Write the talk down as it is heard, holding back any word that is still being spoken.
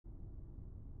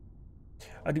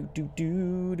I do.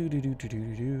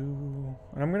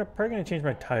 And I'm probably gonna change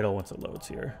my title once it loads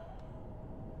here.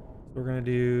 So we're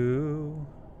gonna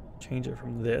change it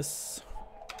from this.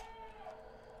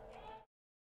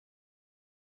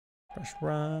 Press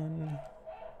run.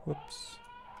 Whoops.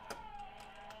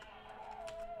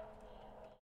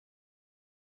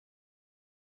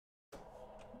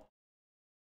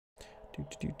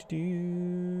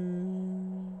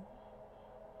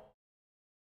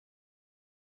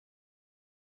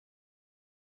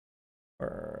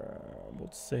 Or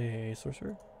we'll say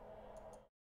sorcerer.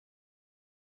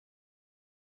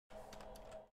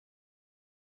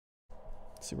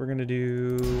 Let's see, we're gonna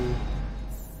do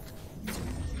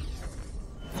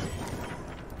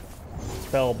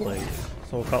Spellblade.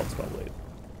 So we'll call it Spellblade.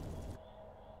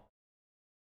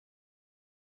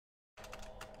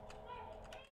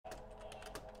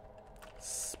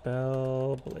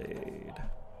 Spellblade.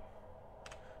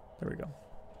 There we go.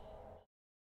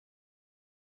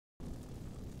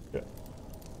 Good.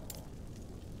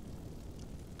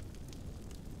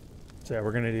 So yeah,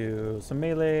 we're gonna do some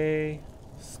melee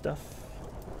stuff.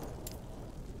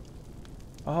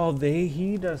 Oh,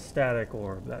 he does static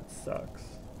orb. That sucks.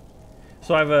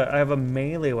 So I have a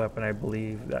melee weapon, I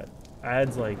believe, that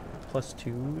adds like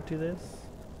 +2 to this.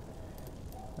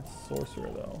 That's sorcerer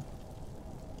though.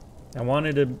 I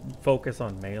wanted to focus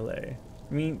on melee.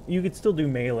 I mean, you could still do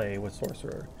melee with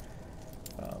sorcerer.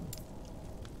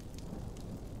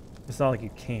 It's not like you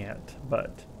can't,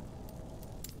 but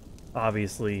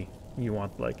obviously you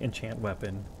want like enchant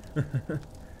weapon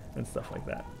and stuff like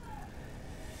that.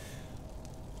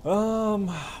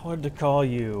 What to call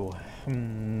you?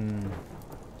 And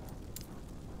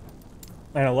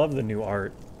I love the new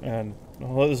art, and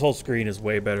this whole screen is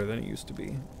way better than it used to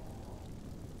be.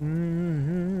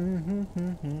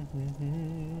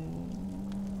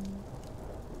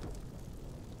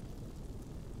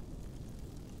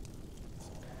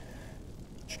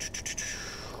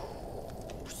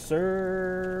 Sir.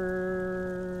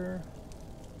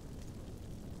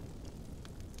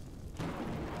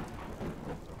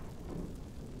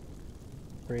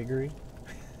 Gregory?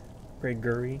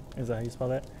 Gregory, is that how you spell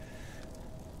that?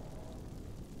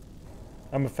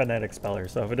 I'm a phonetic speller,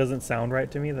 so if it doesn't sound right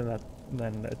to me, then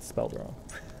it's spelled wrong.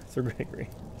 So Gregory,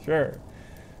 sure.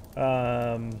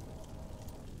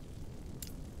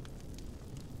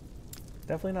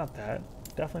 Definitely not that.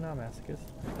 Definitely not masochist.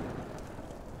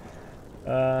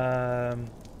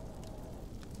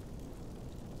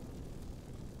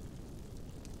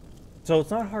 So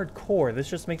it's not hardcore. This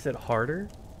just makes it harder.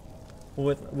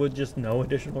 With just no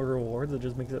additional rewards, it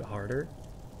just makes it harder.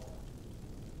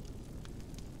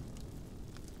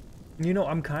 You know,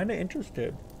 I'm kind of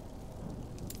interested.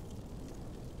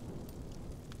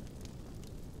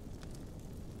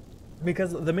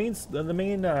 Because the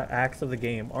main acts of the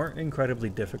game aren't incredibly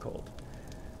difficult.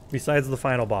 Besides the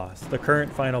final boss. The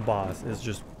current final boss is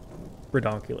just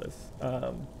redonkulous.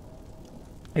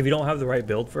 If you don't have the right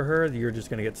build for her, you're just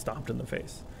going to get stomped in the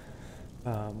face.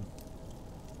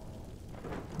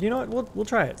 You know what? We'll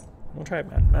try it. We'll try it,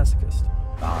 man. Masochist.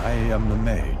 I am the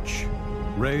mage,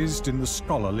 raised in the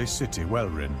scholarly city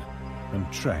Welrin,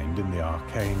 and trained in the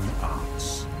arcane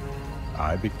arts.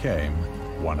 I became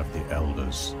one of the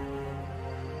elders.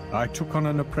 I took on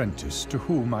an apprentice to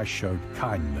whom I showed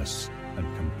kindness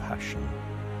and compassion.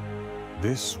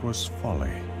 This was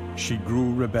folly. She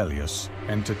grew rebellious,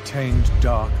 entertained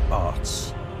dark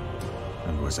arts,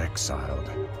 and was exiled.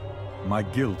 My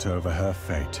guilt over her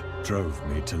fate drove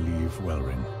me to leave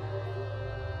Welrin.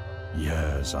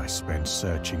 Years I spent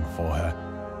searching for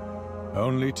her,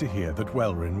 only to hear that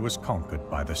Welrin was conquered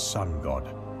by the sun god,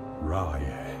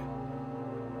 Raye.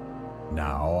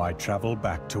 Now I travel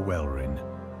back to Welrin,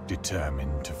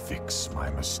 determined to fix my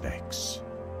mistakes.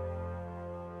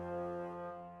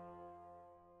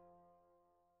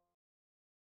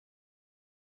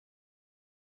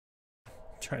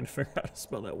 Trying to figure out how to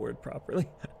spell that word properly.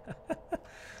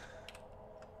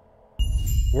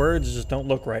 Words just don't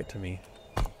look right to me.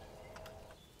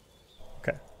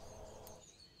 Okay.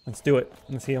 Let's do it.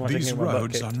 Let's see how much I can These get my butt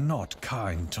roads kicked. are not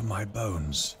kind to my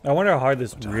bones. I wonder how hard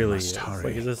this But I really must is. hurry.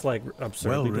 Like, is this like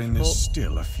absurdly Welrin difficult? is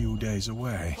still a few days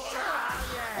away.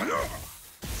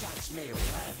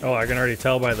 Oh, I can already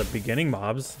tell by the beginning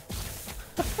mobs.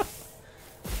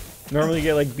 Normally you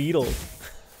get like beetles.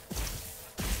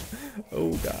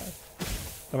 Oh god.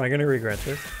 Am I gonna regret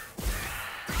this?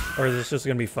 Or is this just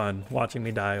gonna be fun, watching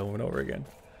me die over and over again?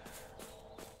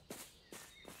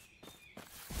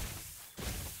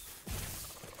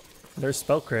 There's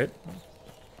spell crit.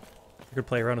 You could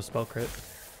play around a spell crit.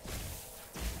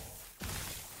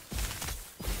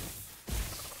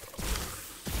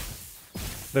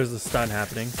 There's a stun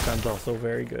happening. Stun's also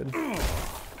very good.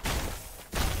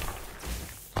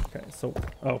 Okay, so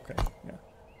okay,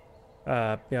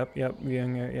 yeah. Yep.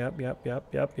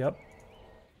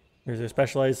 There's your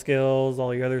specialized skills,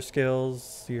 all your other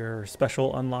skills, your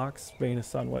special unlocks,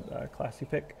 based on what class you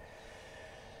pick.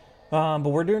 But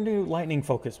we're doing new lightning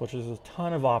focus, which is a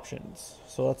ton of options,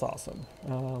 so that's awesome.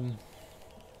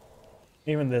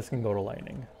 Even this can go to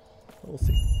lightning. We'll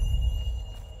see.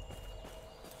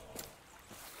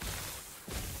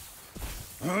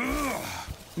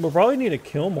 We'll probably need to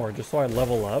kill more just so I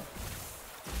level up.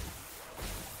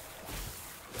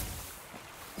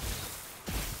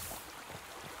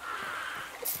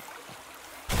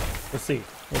 We'll see.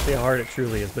 We'll see how hard it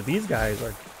truly is. But these guys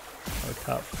are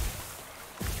tough.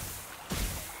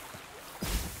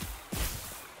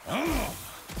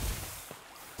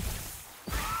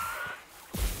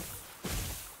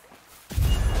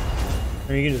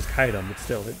 I mean, you can just kite them, but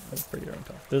still, it's pretty darn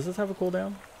tough. Does this have a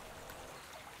cooldown?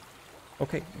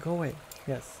 Okay, go away.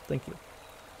 Yes, thank you.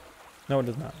 No, it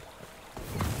does not.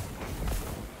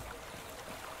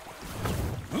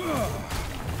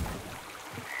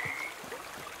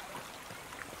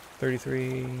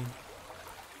 $33.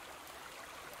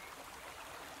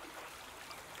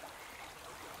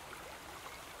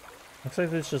 Looks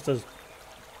like this just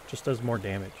does more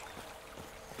damage.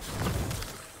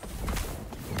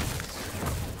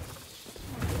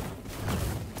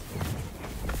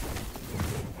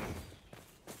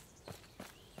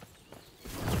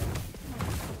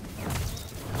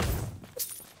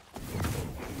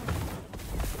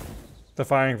 The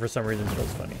firing for some reason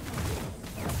feels funny.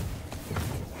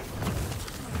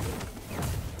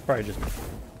 Probably just me.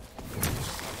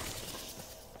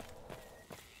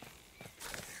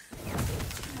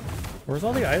 Where's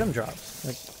all the item drops?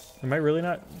 Like, am I really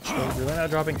not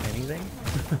dropping anything?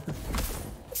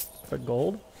 But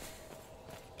gold?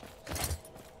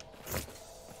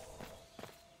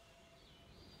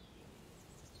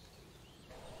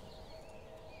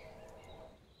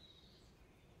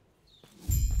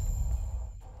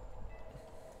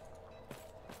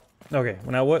 Okay,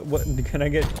 well now what can I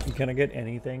get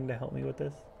anything to help me with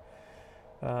this?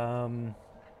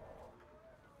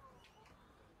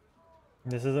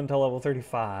 This isn't until level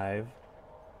 35.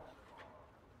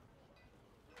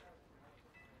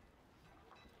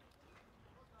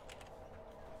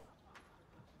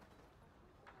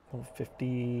 Level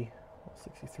 50,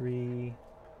 63,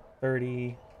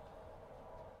 30.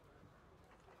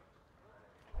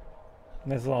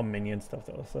 And this is all minion stuff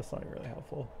though, so that's not really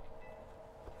helpful.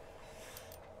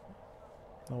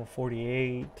 Level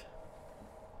 48.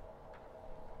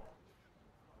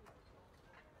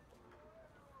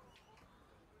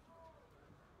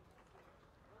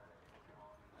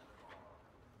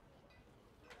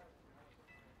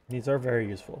 These are very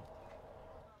useful.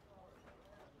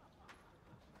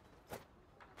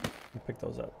 I'll pick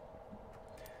those up.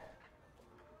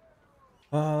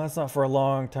 That's not for a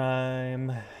long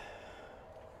time.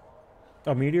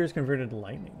 Oh, meteor is converted to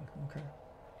lightning. Okay.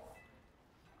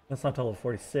 That's not till level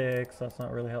 46. So that's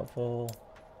not really helpful.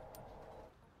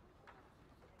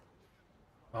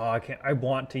 Oh, I can't. I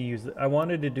want to use it. I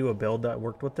wanted to do a build that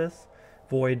worked with this.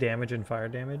 Void damage and fire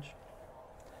damage.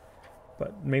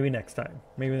 But maybe next time.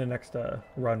 Maybe the next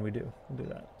run we'll do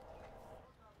that.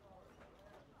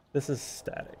 This is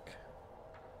static.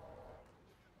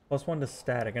 +1 to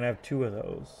static, and I have 2 of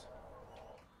those.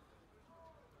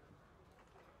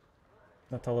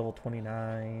 Not till level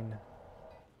 29.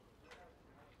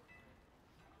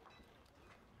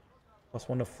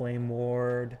 +1 to flame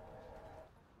ward.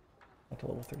 Not till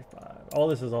level 35. All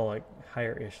this is all like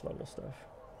higher-ish level stuff.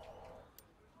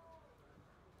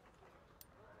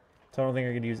 So I don't think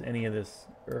I could use any of this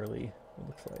early, it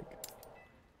looks like.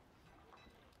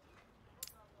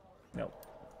 Nope.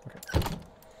 Okay.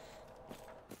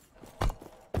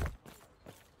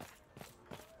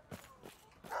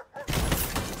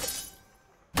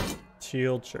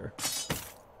 Shield, sure.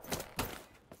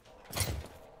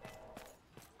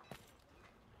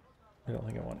 I don't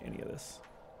think I want any of this.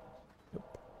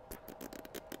 Nope.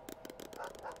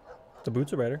 The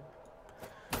boots are better.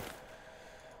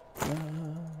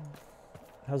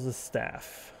 How's the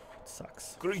staff? It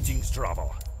sucks. Greetings, traveler.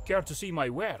 Care to see my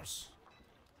wares?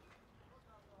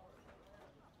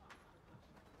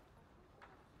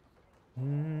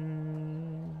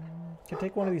 Can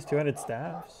take one of these two-handed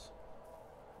staffs.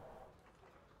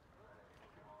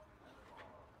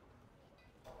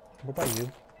 What about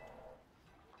you?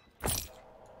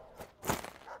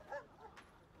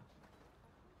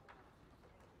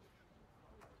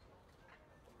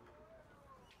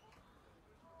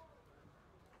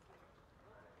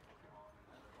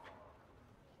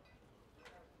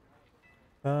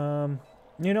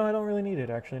 You know, I don't really need it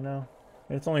actually. No,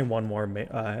 it's only one more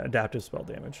adaptive spell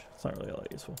damage. It's not really all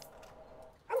that useful.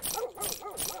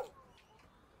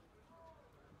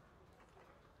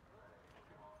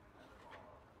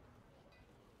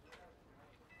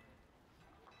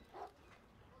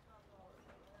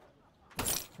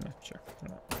 Yeah, sure.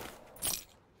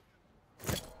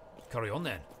 Carry on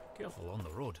then. Careful on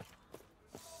the road.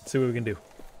 See what we can do.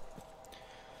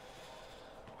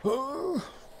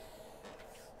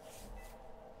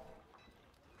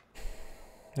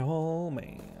 Oh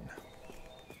man.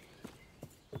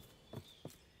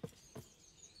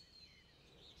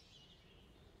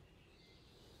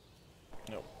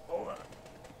 Nope. Hold on.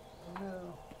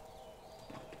 No.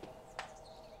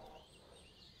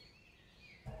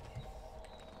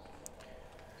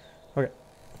 Okay.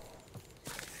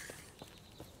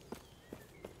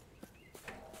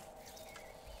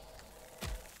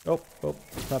 Oh,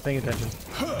 not paying attention.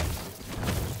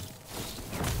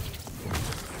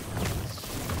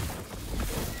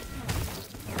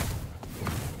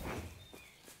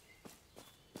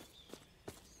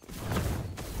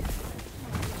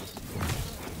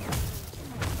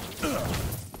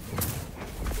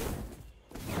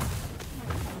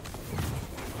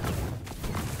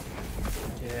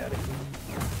 Get out of here.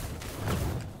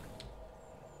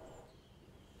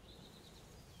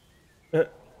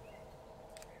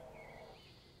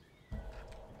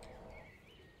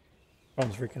 I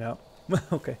was freaking out.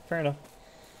 Okay, fair enough.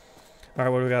 All right,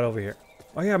 what do we got over here?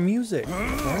 Oh yeah, music. All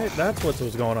right, that's what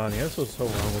was going on here. This was so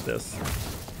wrong with this.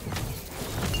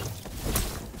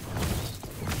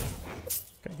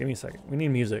 Okay, give me a second. We need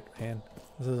music, man.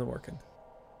 This isn't working.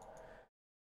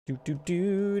 Do do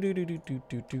do do do do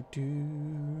do do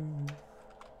do.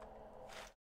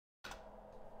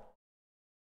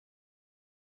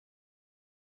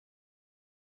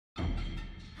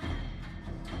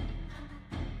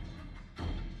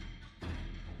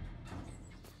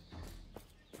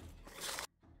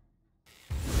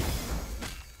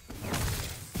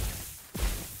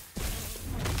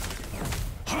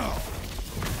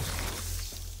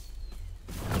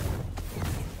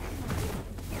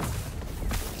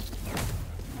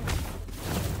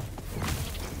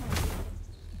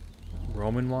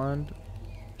 Roman wand,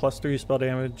 +3 spell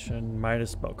damage and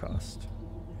minus spell cost.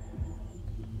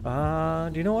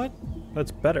 Do you know what?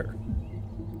 That's better.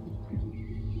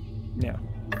 Yeah.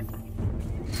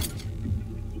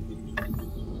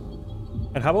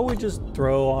 And how about we just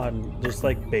throw on just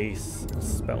like base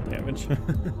spell damage?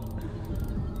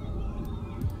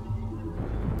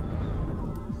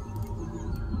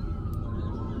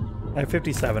 I have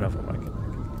 57 of them. I can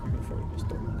afford to just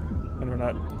throw them. And we're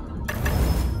not.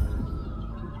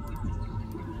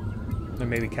 And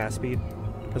maybe cast speed,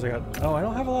 because I got. Oh, I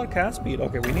don't have a lot of cast speed.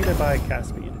 Okay, we need to buy cast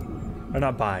speed, or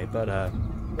not buy, but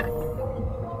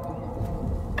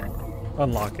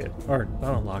unlock it, or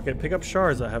not unlock it. Pick up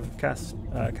shards that have cast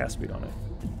speed on it.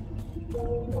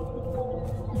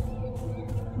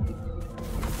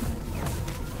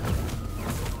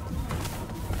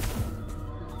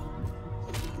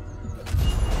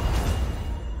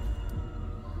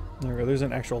 There we go. There's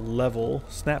an actual level.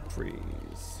 Snap freeze.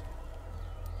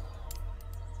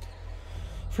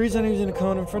 Freeze enemies in a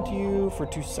cone in front of you for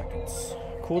 2 seconds.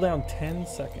 Cooldown 10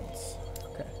 seconds.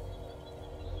 Okay.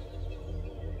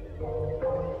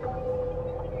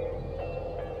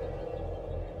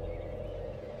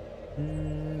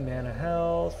 Mana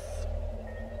health.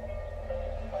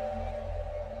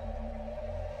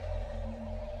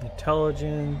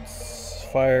 Intelligence.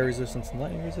 Fire resistance and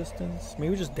lightning resistance.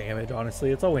 Maybe just damage,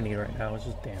 honestly. It's all we need right now. It's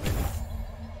just damage.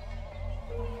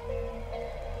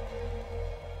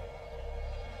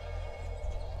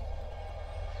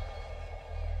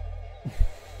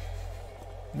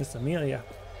 Miss Amelia.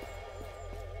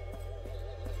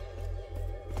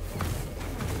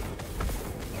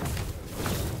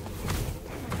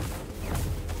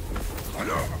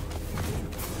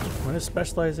 What is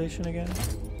specialization again?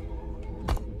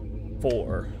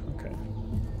 4. Okay.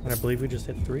 And I believe we just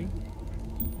hit 3.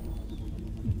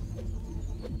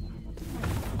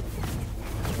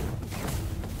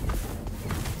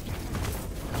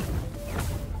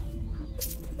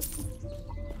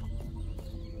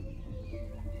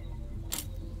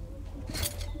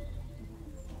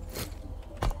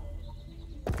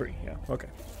 Yeah, okay.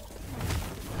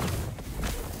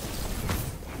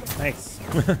 Nice.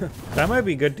 That might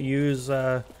be good to use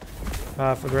for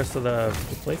the rest of the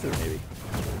playthrough, maybe.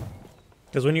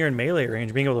 Because when you're in melee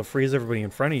range, being able to freeze everybody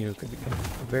in front of you could become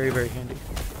very, very handy.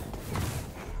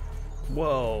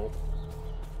 Whoa.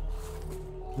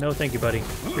 No, thank you, buddy.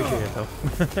 Appreciate it, though.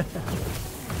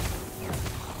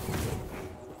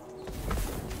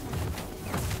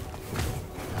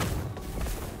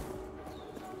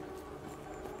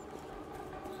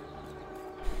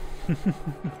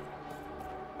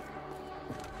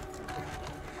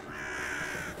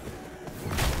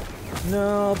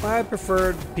 No, but I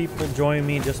preferred people join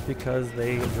me just because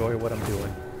they enjoy what I'm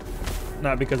doing.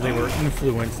 Not because they were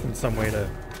influenced in some way to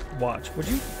watch. Would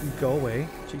you go away?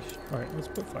 Jeez. Alright, let's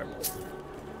put fireballs.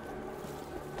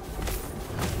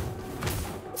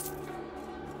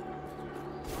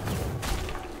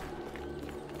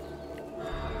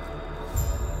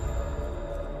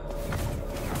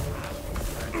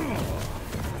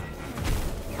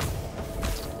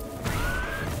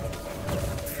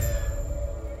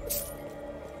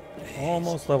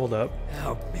 Almost leveled up.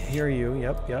 Help me. Here you.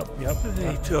 Yep.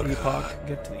 They took Epoch.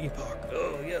 Get to the Epoch.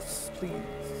 Oh, yes, please.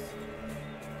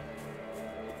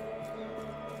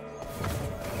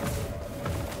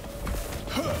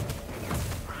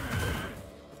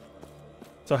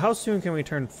 So how soon can we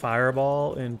turn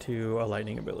Fireball into a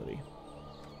lightning ability?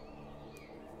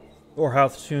 Or how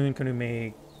soon can we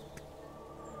make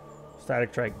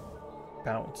Static Strike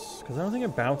bounce? Because I don't think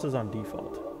it bounces on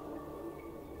default.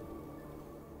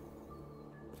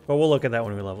 But we'll look at that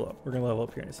when we level up. We're going to level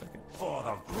up here in a second. For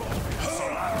the glory.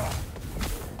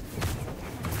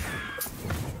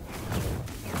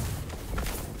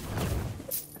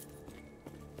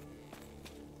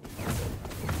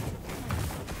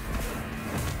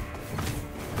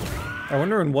 I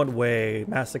wonder in what way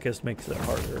Masochist makes it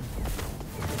harder.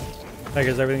 I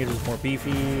guess everything is just more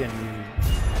beefy and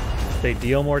they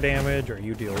deal more damage or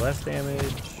you deal less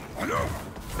damage.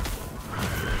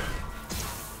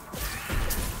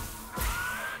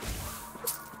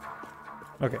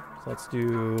 Okay, so let's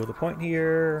do the point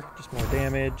here. Just more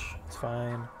damage. It's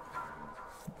fine.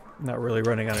 Not really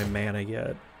running out of mana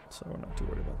yet, so we're not too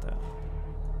worried about that.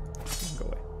 Go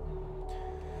away.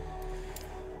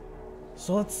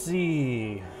 So let's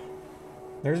see.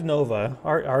 There's Nova. I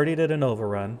already did a Nova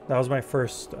run. That was my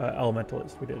first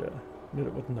Elementalist. We did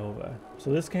it with Nova. So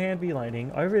this can be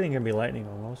lightning. Everything can be lightning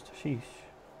almost. Sheesh.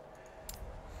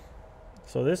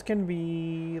 So this can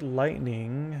be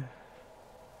lightning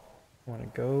when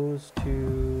it goes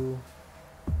to...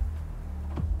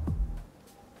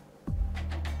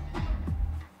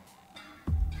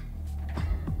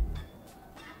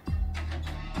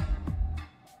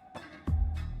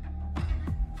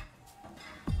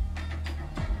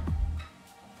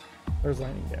 There's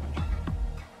lightning damage.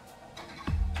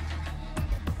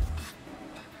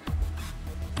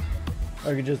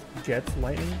 Oh, you just jets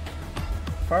lightning?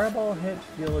 Fireball hit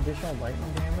deal additional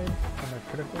lightning damage on a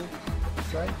critical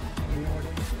strike?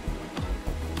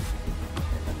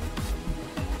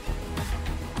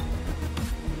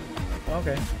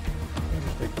 Okay.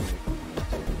 Interesting.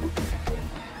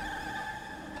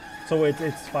 So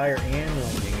it's fire and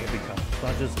lightning it becomes. It's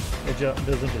not just, it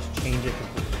doesn't just change it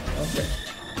completely. Okay.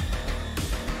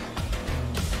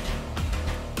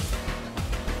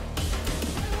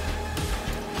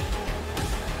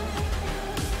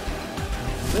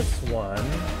 This one,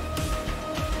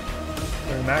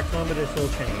 there's maximum additional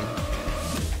chain,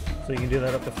 so you can do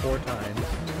that up to 4 times.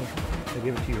 They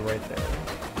give it to you right there.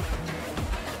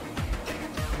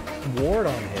 Ward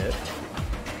on hit,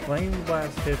 flame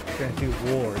blast hits grant you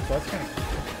ward, so that's kind of cool.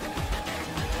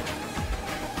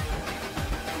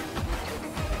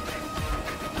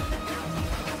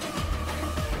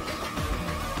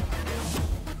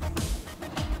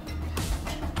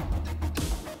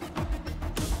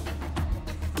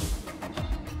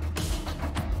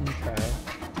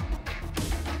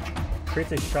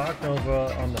 Creates a shock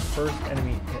nova on the first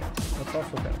enemy hit. That's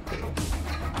also kind of cool.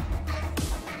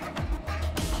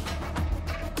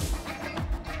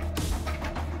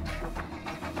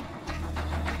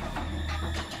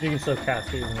 You can still cast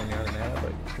it even when you're out of mana,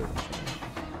 but it doesn't change.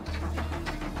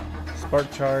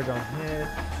 Spark charge on hit.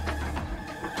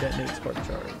 Detonate spark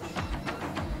charge.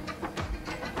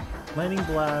 Lightning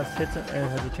blast hits it and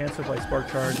has a chance to apply spark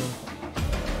charge.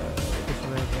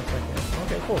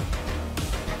 Okay, cool.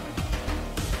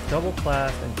 Double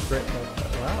blast and crit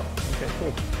multiplier. Wow. Okay,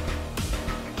 cool.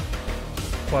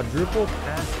 Quadruple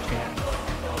cast chance.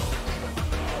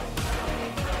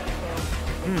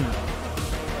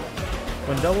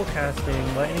 When double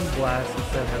casting, Lightning Blast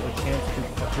instead has a chance to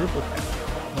quadruple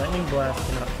cast. Lightning Blast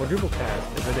cannot quadruple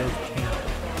cast if it is chanced.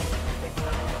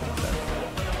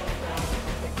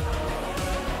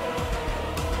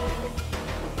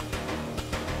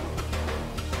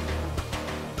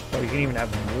 Oh, you can even have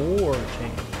more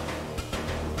chains.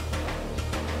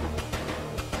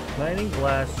 Lightning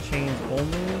Blast chains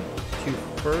only to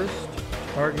first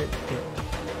target hit.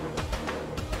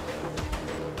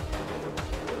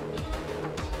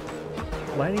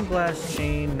 Lightning Blast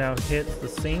chain now hits the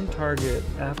same target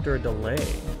after a delay.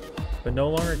 but no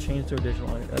longer chains to additional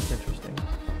lightning. That's interesting.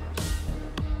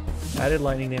 Added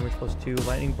lightning damage +2.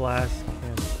 Lightning blast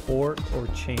can port or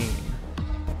chain.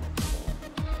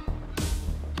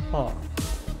 Huh.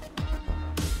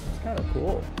 That's kind of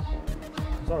cool.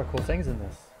 There's a lot of cool things in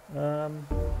this.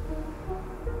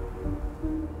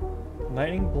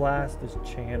 Lightning blast is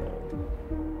channeled.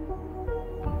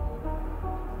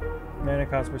 Mana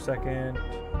cost per second.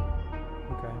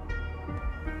 Okay.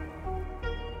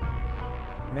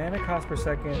 Mana cost per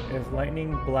second if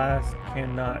lightning blast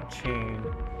cannot chain.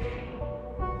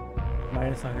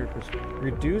 Minus 100%.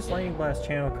 Reduce lightning blast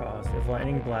channel cost if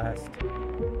lightning blast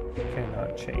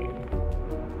cannot chain.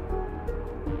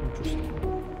 Interesting.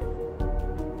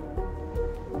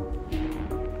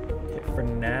 Okay, for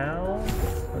now,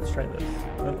 let's try this.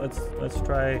 Let's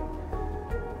try.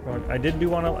 I did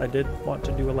want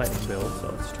to do a lightning build,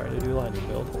 so let's try to do a lightning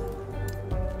build.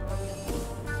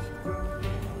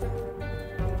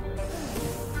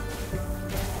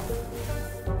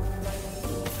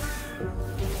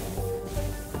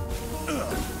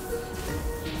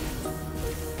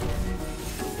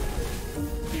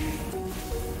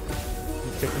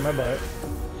 He's kicking my butt.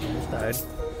 Almost died.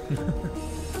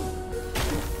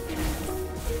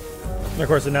 And of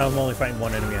course, now I'm only fighting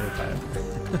one enemy at a time.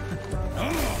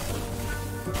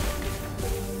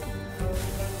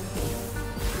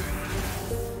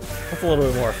 That's a little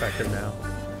bit more effective now.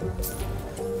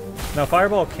 Now,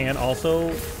 Fireball can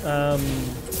also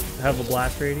have a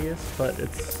blast radius, but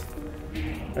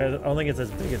I don't think it's as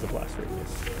big as a blast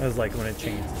radius as like when it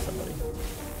chains to somebody.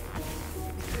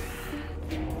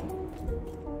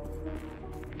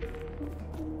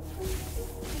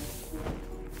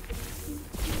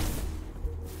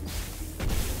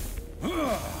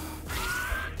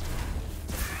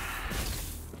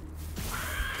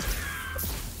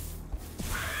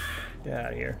 Get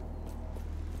out of here.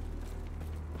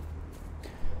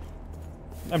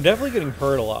 I'm definitely getting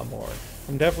hurt a lot more.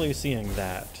 I'm definitely seeing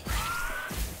that.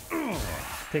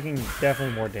 Taking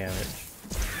definitely more damage.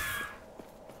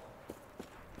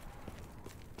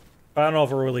 I don't know if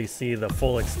we'll really see the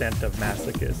full extent of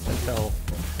Masochist until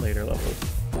later levels.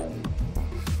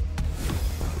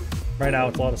 Right now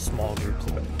it's a lot of small groups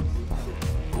of it.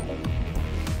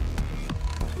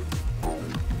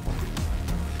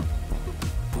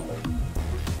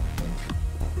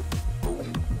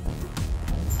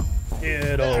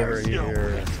 Get over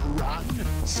here.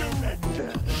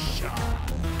 Surrender the shot.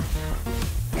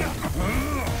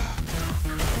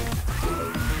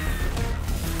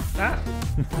 Ah!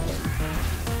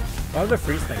 Why was the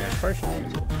freeze thing? I probably should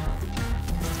use it.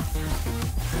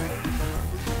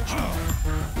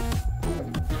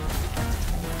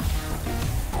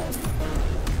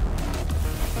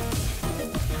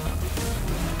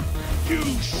 You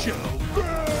shall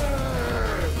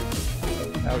burn!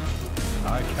 Ouch.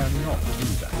 I cannot do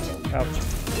that. Ouch.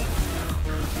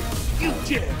 You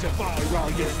dare defy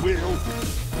Raya's will!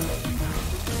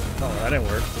 Oh, that didn't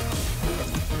work.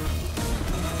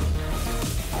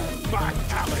 My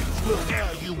talents will tear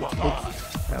you apart!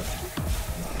 Ouch.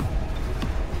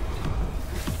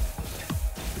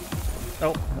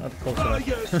 Oh, not close enough.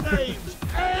 Raya's slaves,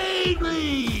 aid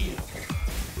me!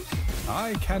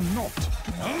 I cannot.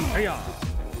 Hiya!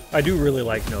 I do really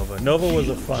like Nova. Nova was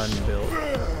a fun build.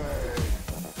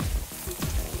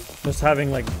 Just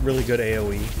having like really good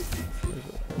AoE.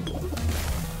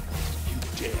 You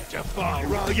dare defy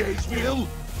Raya's will?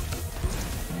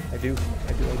 I do.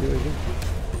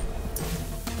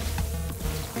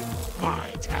 My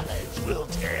talents will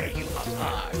tear you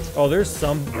apart! Oh, there's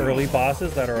some early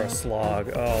bosses that are a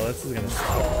slog. Oh, this is gonna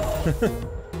suck.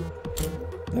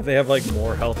 If they have like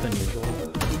more health than usual.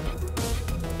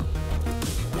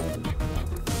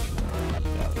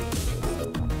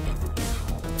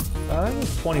 I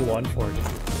was 21 forging.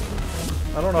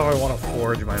 I don't know if I want to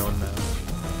forge my own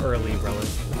early relic.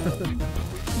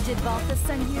 Did Valka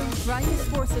send you? Raya's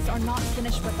forces are not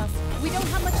finished with us. We don't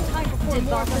have much time before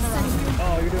Valka send you.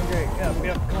 Oh, you're doing great.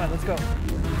 Yeah, come on, let's go. Okay,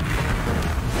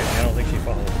 I don't think she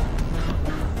followed.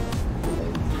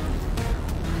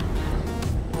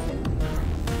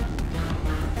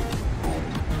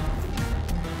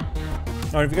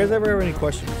 Alright, if you guys ever have any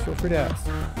questions, feel free to ask.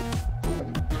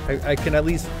 I can at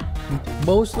least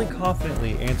mostly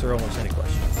confidently answer almost any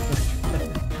question.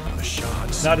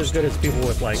 Not as good as people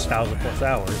with like 1,000+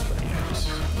 hours, but Yes,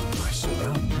 my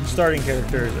surroundings. starting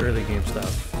characters, early game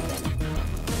stuff.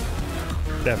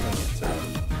 Definitely answer.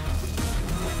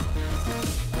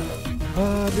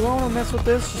 Do I want to mess with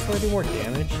this just so I do more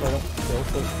damage so I don't kill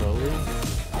so slowly?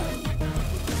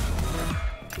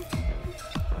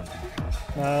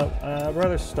 I'd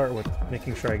rather start with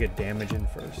making sure I get damage in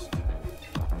first.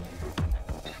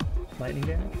 lightning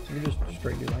damage? You can just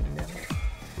straight do lightning damage.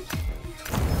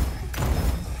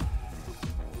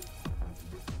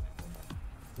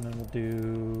 And then we'll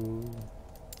do...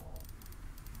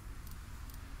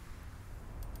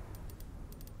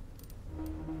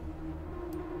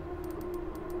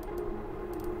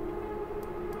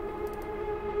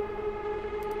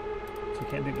 So you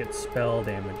can't get spell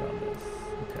damage on this.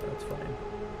 Okay, that's fine.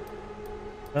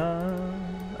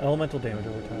 Elemental damage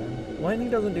over time.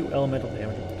 Lightning doesn't do elemental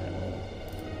damage over time.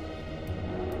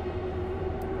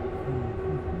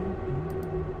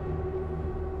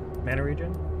 Mana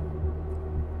regen?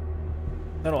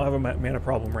 I don't have a mana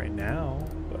problem right now,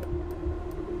 but...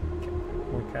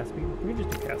 More cast speed? We can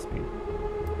just do cast speed.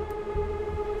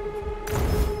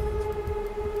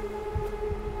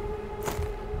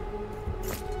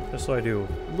 Just so I do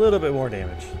a little bit more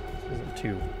damage. This isn't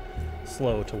too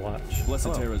slow to watch.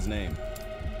 Blessed Terra's name.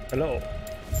 Hello.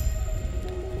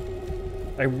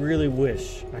 I really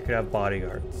wish I could have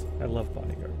bodyguards. I love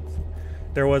bodyguards.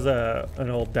 There was an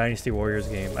old Dynasty Warriors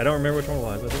game. I don't remember which one it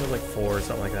was. I think it was like 4 or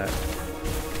something like that.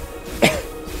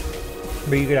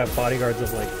 But you could have bodyguards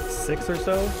of like 6 or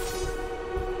so,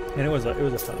 and it was a ton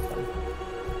of fun.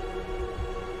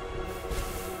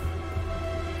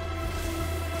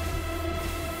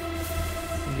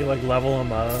 You could like level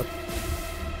them up,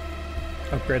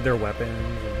 upgrade their weapons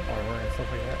and armor and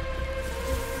stuff like that.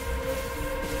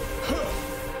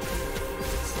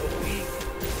 So weak.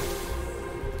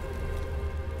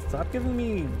 Stop giving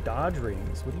me dodge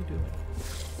rings. What are you doing?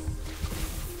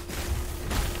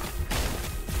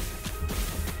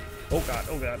 Oh god,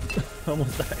 oh god.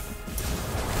 Almost died.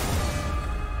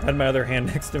 I had my other hand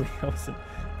next to me. I wasn't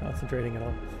concentrating at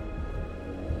all.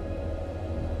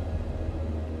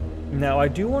 Now, I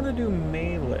do want to do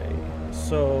melee,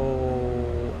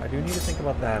 so I do need to think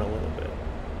about that a little bit.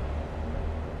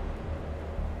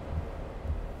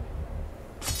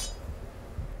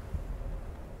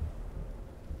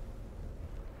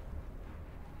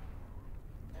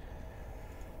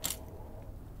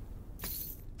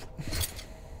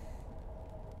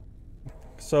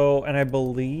 So, and I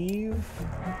believe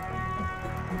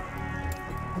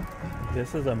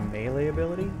this is a melee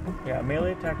ability. Yeah,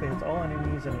 melee attack that hits all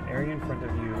enemies in an area in front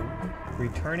of you,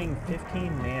 returning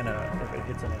 15 mana if it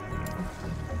hits an enemy.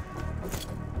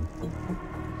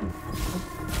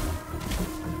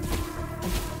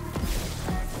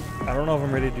 I don't know if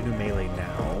I'm ready to do melee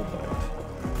now, but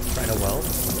kind of well.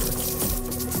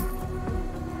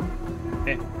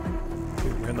 Dude,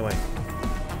 you're in the way.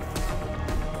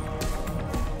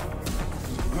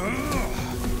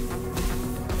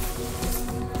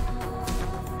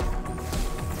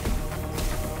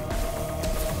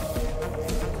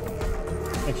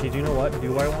 Actually, do you know what?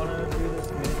 Do I want to do this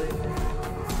melee thing?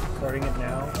 Starting it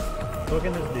now? So what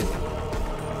can this do?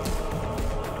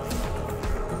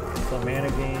 So mana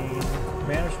gain,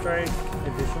 mana strike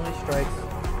additionally strikes.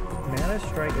 Mana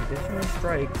strike additionally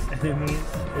strikes enemies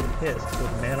it hits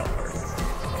with mana art.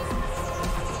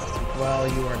 While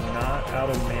you are not out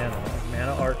of mana.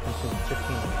 Mana art consumes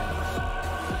 15 mana.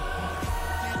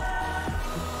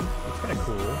 It's kind of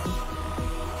cool.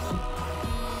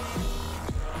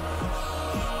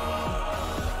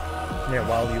 Yeah,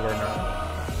 while you are not.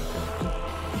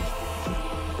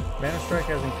 Mana strike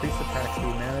has increased attack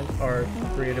speed. Mana are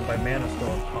created by mana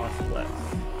storm cost less.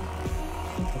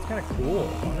 That's kind of cool,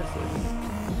 honestly.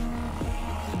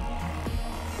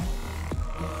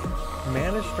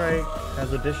 Mana strike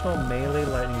has additional melee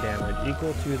lightning damage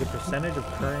equal to the percentage of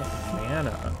current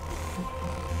mana.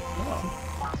 Oh.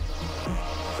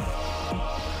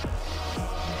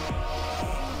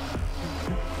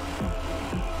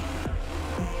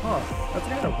 Huh, that's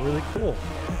kind of really cool.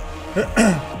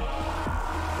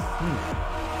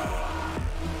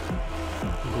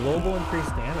 Global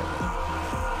increased damage.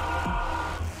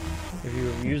 If you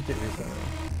have used it recently.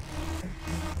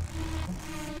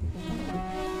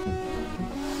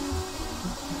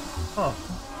 Huh.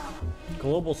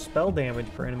 Global spell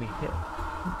damage per enemy hit.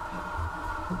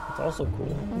 That's also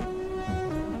cool.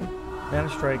 Mana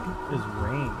strike is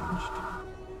ranged.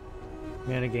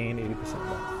 Mana gain 80%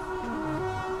 less.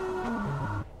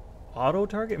 Auto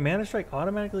target? Mana strike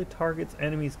automatically targets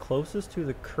enemies closest to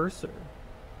the cursor.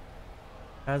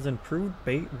 Has improved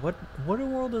bait. What in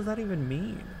the world does that even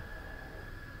mean?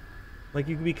 Like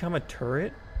you can become a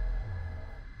turret?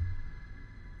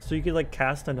 So you could like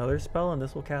cast another spell and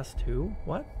this will cast 2?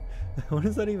 What? What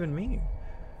does that even mean?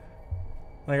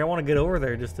 Like I want to get over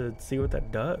there just to see what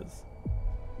that does.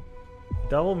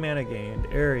 Double mana gained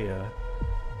area.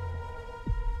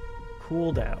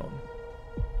 Cooldown.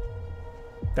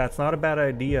 That's not a bad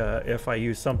idea if I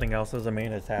use something else as a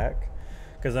main attack.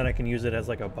 because then I can use it as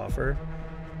like a buffer.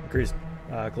 Increase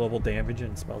global damage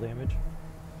and spell damage.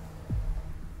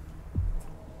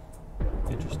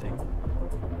 Interesting.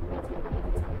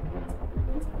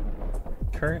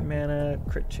 Current mana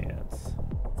crit chance.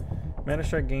 Mana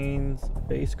strike gains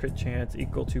base crit chance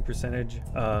equal to percentage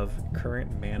of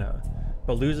current mana,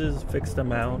 but loses fixed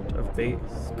amount of base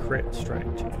crit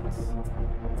strike chance.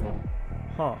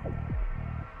 Huh.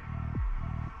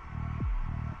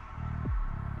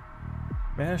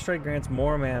 Mana strike grants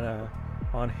more mana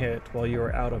on hit while you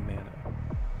are out of mana.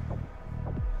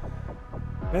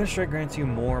 Mana strike grants you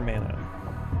more mana.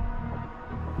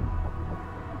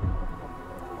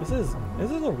 This is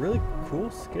a really cool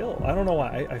skill. I don't know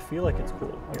why. I feel like it's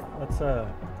cool. Here, let's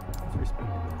respect.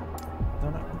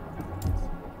 No.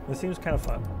 This seems kind of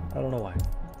fun. I don't know why.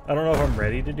 I don't know if I'm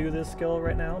ready to do this skill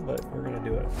right now, but we're gonna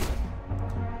do it.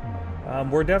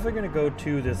 We're definitely gonna go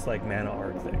to this like mana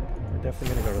arc thing. We're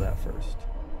definitely gonna go to that first.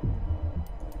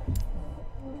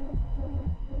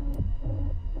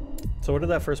 So what did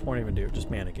that first one even do?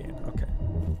 Just mana gain. Okay.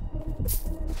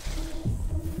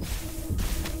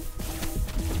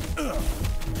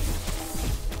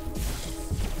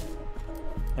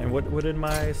 And what did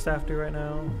my staff do right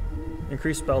now?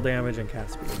 Increase spell damage and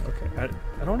cast speed. Okay.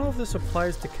 I don't know if this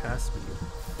applies to cast speed,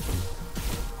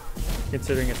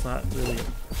 considering it's not really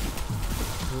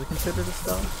considered a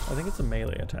spell. I think it's a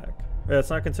melee attack. Yeah, it's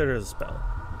not considered a spell.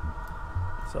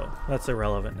 So that's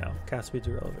irrelevant now. Cast speed's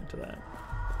irrelevant to that.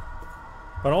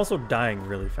 But I'm also dying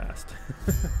really fast.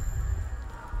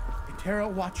 Terra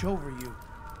watch over you.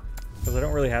 Because I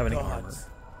don't really have any armor.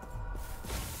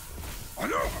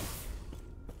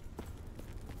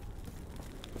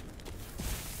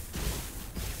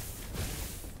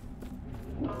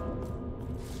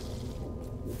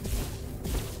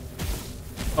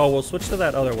 Oh, we'll switch to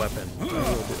that other weapon. Maybe we'll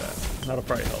do that. That'll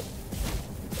probably help.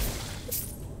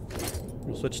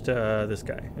 We'll switch to this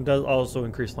guy. It does also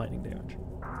increase lightning damage.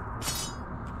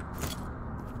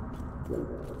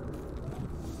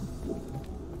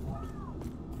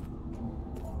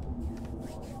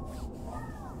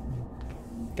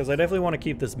 Because I definitely want to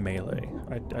keep this melee.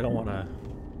 I don't want to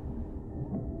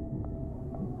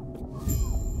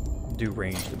do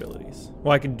ranged abilities.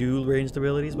 Well, I can do ranged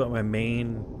abilities, but my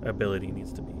main ability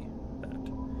needs to be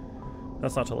that.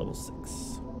 That's not till level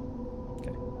 6.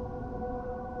 Okay.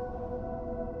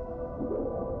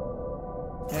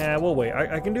 Yeah, we'll wait.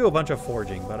 I can do a bunch of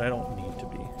forging, but I don't need to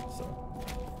be, so.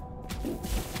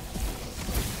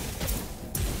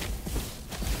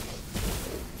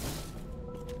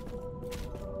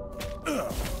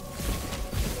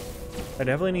 I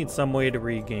definitely need some way to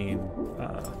regain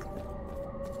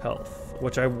health,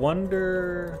 which I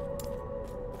wonder...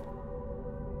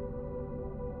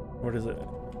 What is it?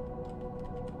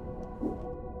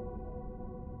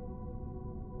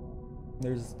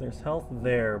 There's health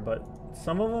there, but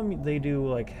some of them, they do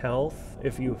like health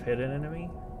if you've hit an enemy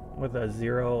with a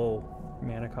 0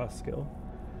 mana cost skill.